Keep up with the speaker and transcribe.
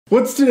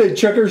What's today,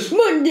 Checkers?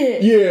 Monday.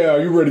 Yeah,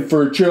 you ready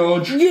for a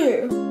challenge?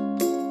 Yeah.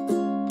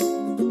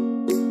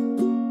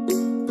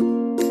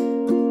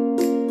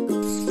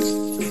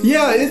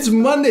 Yeah, it's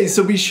Monday,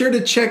 so be sure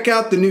to check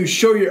out the new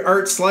Show Your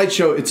Art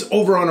slideshow. It's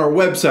over on our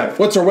website.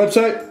 What's our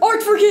website?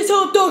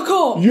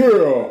 Artforkidshelp.com.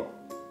 Yeah!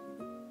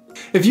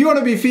 If you want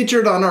to be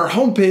featured on our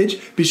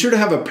homepage, be sure to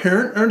have a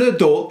parent or an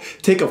adult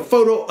take a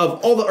photo of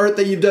all the art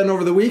that you've done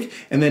over the week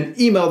and then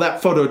email that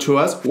photo to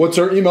us. What's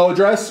our email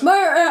address?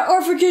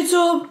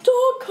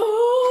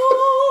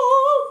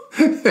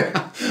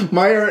 Meyer@artforkidshelp.com.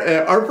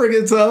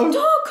 Meyer@artforkidshelp.com.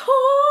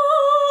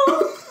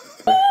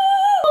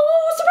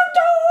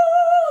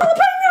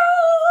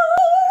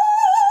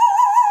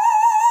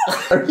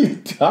 Are you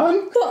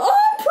done?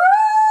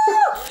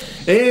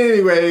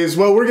 Anyways,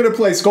 well, we're gonna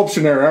play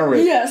Sculptionary, aren't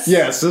we? Yes.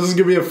 Yes, this is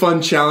gonna be a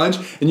fun challenge,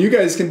 and you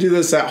guys can do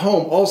this at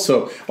home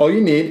also. All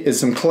you need is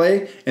some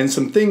clay and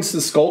some things to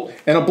sculpt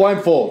and a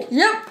blindfold.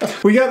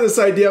 Yep. We got this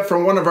idea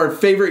from one of our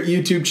favorite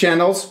YouTube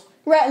channels.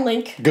 Rat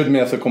Link. Good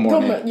Mythical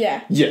Morning.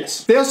 Yeah.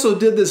 Yes. They also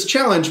did this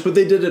challenge, but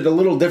they did it a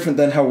little different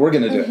than how we're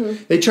gonna do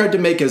it. They tried to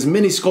make as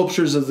many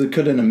sculptures as they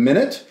could in a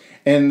minute,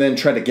 and then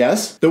try to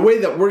guess. The way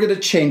that we're gonna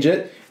change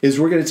it is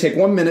we're gonna take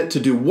 1 minute to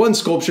do one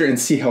sculpture and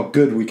see how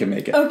good we can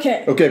make it.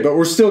 Okay. Okay, but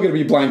we're still gonna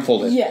be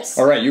blindfolded. Yes.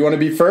 All right, you wanna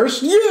be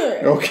first? Yeah.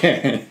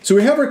 Okay. So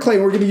we have our clay,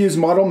 we're gonna use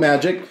Model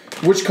Magic.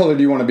 Which color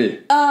do you wanna be?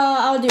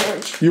 I'll do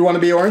orange. You wanna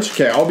be orange?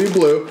 Okay, I'll be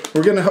blue.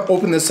 We're gonna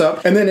open this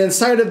up. And then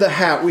inside of the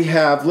hat, we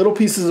have little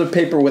pieces of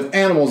paper with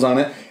animals on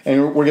it.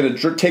 And we're gonna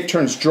take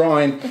turns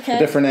drawing a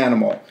different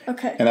animal.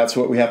 Okay. And that's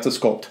what we have to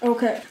sculpt.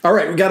 Okay. All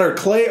right, we got our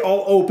clay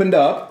all opened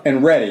up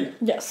and ready.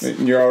 Yes.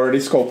 You're already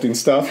sculpting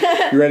stuff.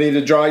 You ready to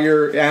draw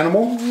your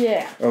animal?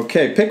 Yeah.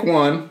 Okay, pick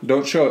one.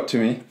 Don't show it to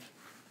me.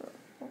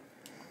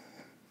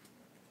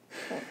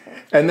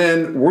 And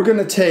then we're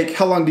gonna take,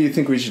 how long do you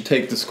think we should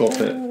take to sculpt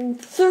it?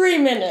 3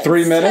 minutes.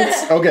 3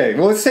 minutes? Okay,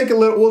 well let's take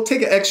we'll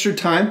take an extra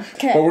time.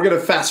 Okay. But we're gonna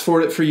fast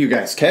forward it for you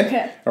guys, okay?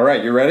 Okay. All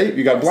right, you ready?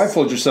 You gotta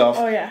blindfold yourself.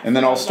 Oh, yeah. And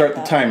then I'll start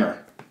the timer.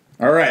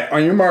 All right,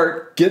 on your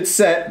mark, get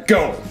set,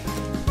 go.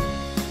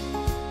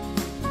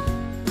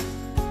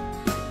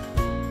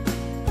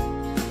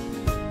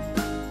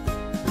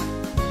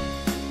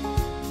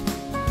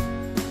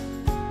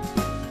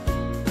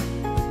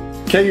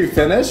 Okay, you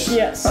finished?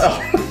 Yes.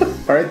 Oh.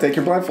 All right, take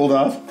your blindfold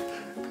off.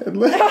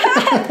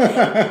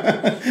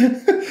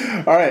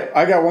 All right,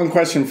 I got one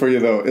question for you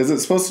though. Is it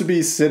supposed to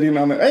be sitting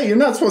on the... Hey, you're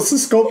not supposed to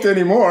sculpt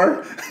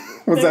anymore.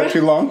 Was that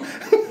too long?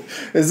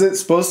 Is it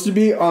supposed to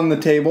be on the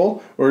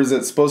table or is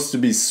it supposed to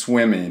be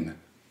swimming?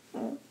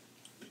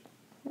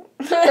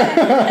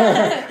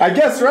 I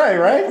guess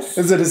right?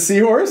 Is it a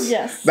seahorse?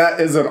 Yes. That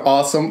is an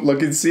awesome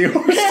looking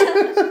seahorse.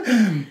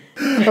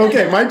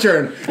 Okay, my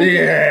turn.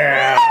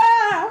 Yeah.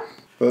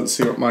 Let's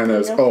see what mine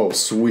is. Oh,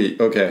 sweet.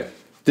 Okay.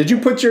 Did you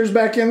put yours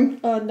back in?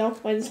 No,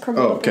 mine's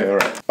crumbled. Oh, okay, all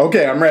right.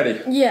 Okay, I'm ready.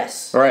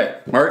 Yes. All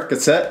right, Mark,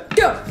 get set.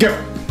 Go. Go.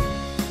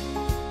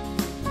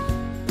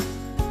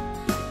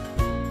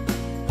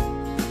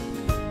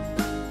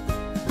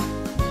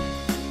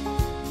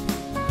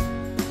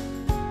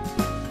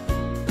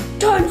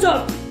 Time's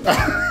up.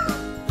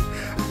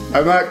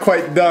 I'm not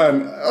quite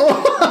done.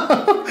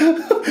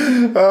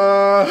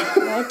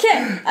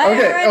 Okay.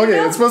 Okay,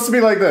 it's supposed to be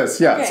like this.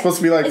 Yeah, it's supposed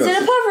to be like this. Is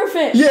it a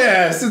pufferfish?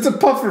 Yes, it's a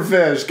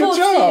pufferfish. Good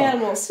job. Sea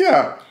animals.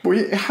 Yeah.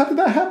 Well, how did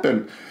that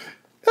happen?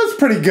 That's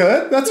pretty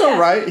good. That's all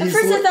right. At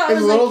first I thought it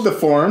he's was a little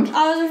deformed.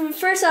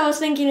 First I was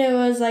thinking it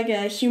was like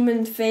a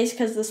human face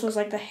because this was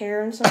like the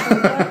hair and stuff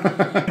like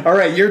that. All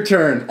right, your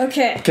turn.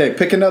 Okay. Okay,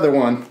 pick another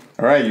one.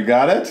 All right, you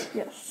got it?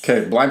 Yes.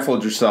 Okay,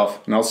 blindfold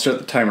yourself, and I'll start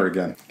the timer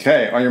again.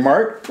 Okay, on your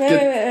mark.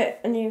 Wait.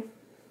 And you...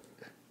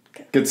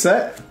 Get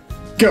set.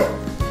 Go.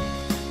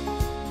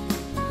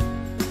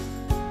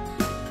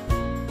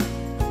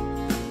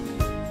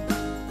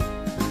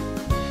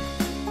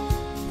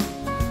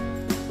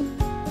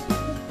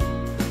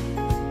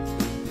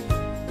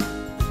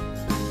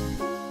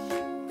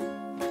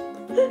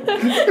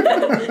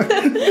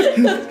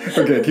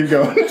 Okay, keep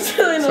going. It's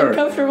really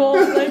uncomfortable.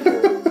 Like...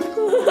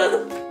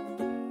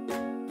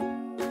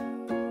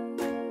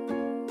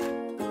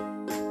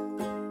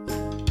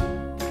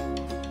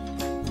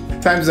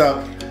 Time's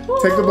up.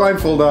 Take the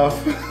blindfold off.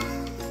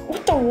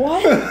 What the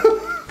what?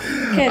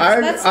 Okay,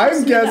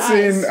 I'm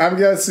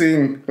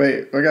guessing.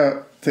 Wait, I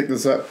gotta take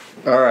this up.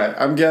 All right,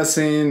 I'm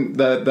guessing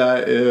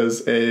that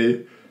is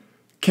a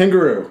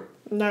kangaroo.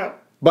 No.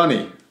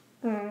 Bunny.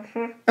 Oh,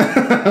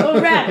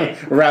 rabbit.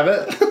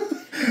 Rabbit.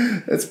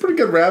 It's a pretty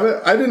good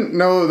rabbit. I didn't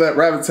know that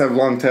rabbits have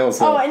long tails.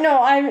 Though. Oh,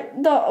 no,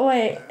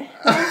 wait.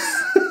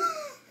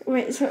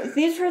 Wait, so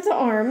these were the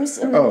arms,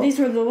 and these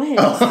were the legs.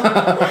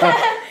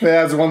 It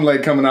has one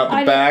leg coming out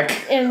the back.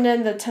 And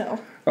then the toe.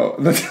 Oh.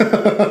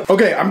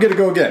 Okay, I'm gonna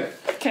go again.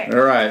 Okay.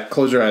 All right,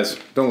 close your eyes.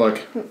 Don't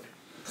look.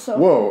 So.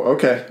 Whoa,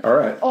 okay, all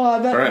right. Oh, I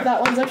bet that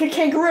one's like a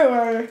kangaroo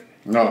or...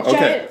 No,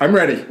 okay, I'm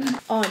ready.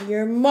 On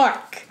your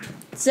mark,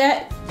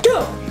 set,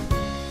 go!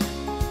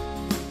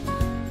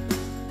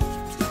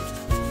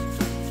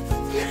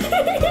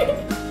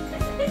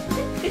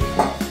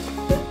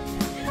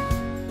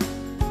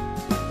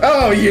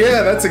 Oh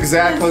yeah, that's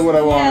exactly what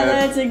I wanted. Yeah,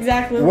 that's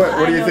exactly what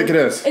I What do you think it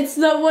is? It's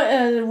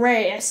the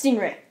ray,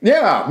 stingray.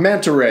 Yeah,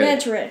 manta ray.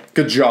 Manta ray.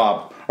 Good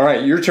job. All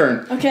right, your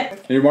turn. Okay.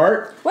 You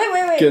mark?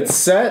 Wait. Get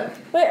set.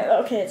 Wait,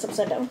 okay, it's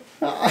upside down.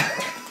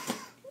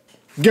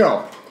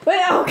 Go.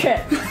 Wait,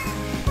 okay.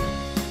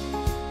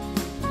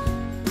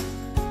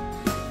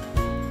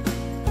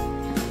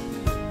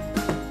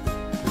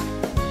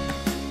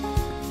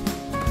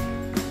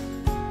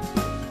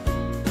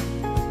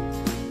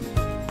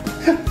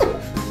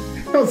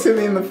 Don't hit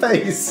me in the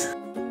face.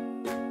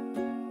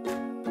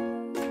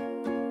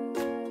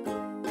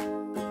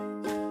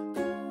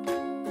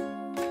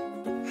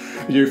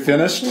 You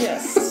finished?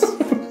 Yes.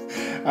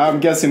 I'm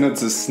guessing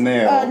it's a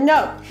snail.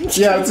 No.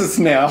 Yeah, it's a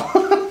snail.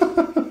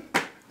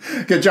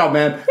 Good job,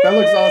 man. That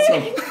looks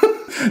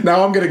awesome.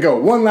 Now I'm gonna go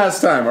one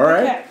last time,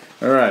 alright? Okay.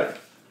 Alright.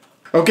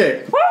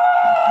 Okay.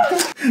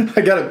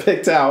 I got it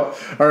picked out.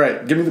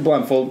 Alright, give me the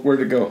blindfold. Where'd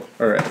it go?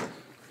 Alright.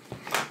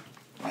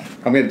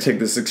 I'm gonna take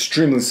this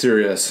extremely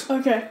serious.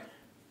 Okay.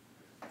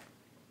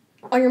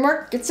 On your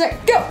mark, get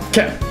set, go!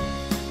 Okay.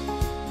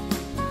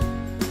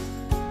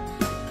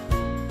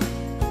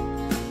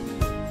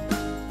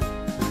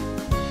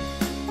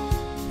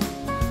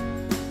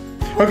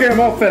 Okay, I'm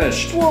all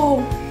finished. Whoa.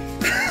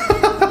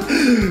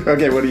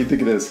 Okay, what do you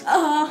think it is?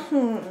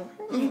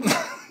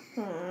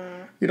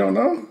 You don't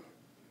know?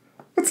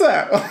 What's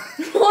that?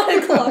 1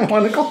 o'clock.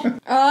 1 o'clock.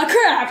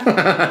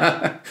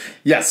 Crab.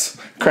 Yes,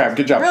 crab.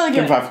 Good job. Really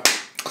good. Give me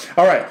 5.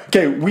 All right.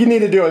 Okay, we need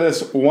to do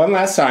this one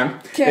last time.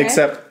 Okay.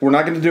 Except we're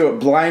not going to do it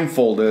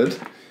blindfolded.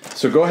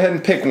 So go ahead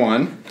and pick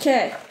one.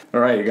 Okay. All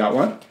right, you got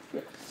one?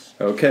 Yes.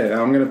 Okay,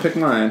 now I'm going to pick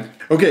mine.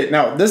 Okay,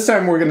 now this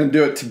time we're going to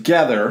do it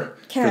together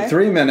for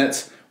 3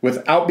 minutes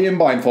without being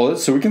blindfolded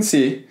so we can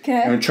see.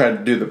 Okay. And we try to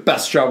do the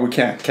best job we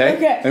can, okay?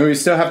 Okay. And we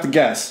still have to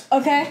guess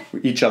Okay.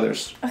 each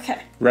other's.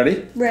 Okay.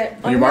 Ready? Ready.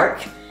 On your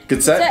mark.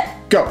 Get set.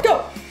 Set. Go.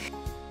 Go.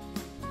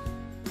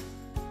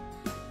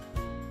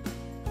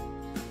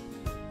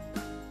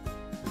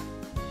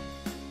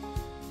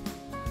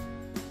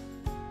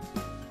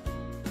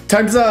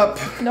 Time's up.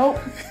 Nope.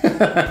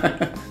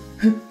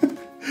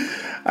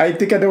 I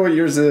think I know what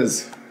yours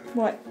is.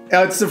 What?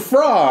 It's a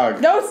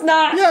frog. No, it's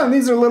not. Yeah, and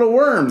these are little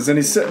worms, and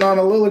he's sitting on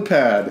a lily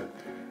pad.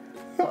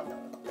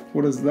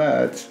 What is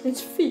that?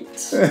 It's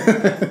feet.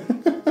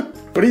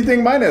 What do you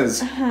think mine is?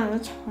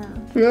 That's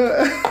hard.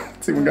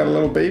 It's even got a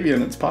little baby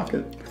in its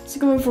pocket. It's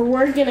going for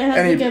work and it has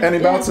to get... And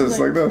he bounces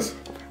like this.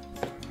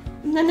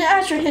 And then the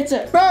Asher hits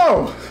it.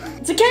 No!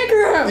 It's a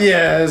kangaroo!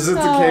 Yes, it's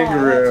a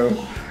kangaroo.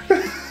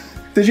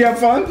 Did you have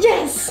fun?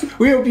 Yes!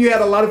 We hope you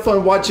had a lot of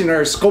fun watching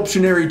our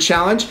Sculptionary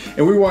Challenge,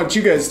 and we want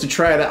you guys to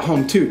try it at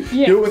home too.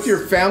 Yes. Do it with your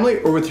family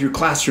or with your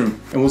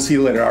classroom, and we'll see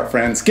you later, our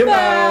friends.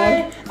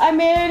 Goodbye! Bye! I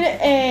made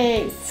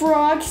a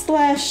frog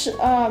slash,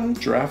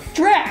 Giraffe?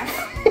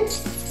 giraffe.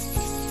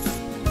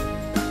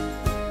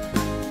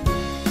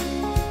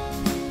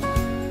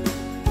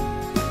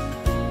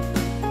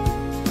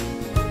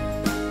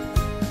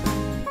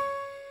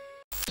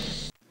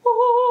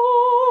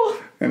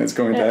 And it's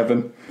going to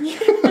heaven.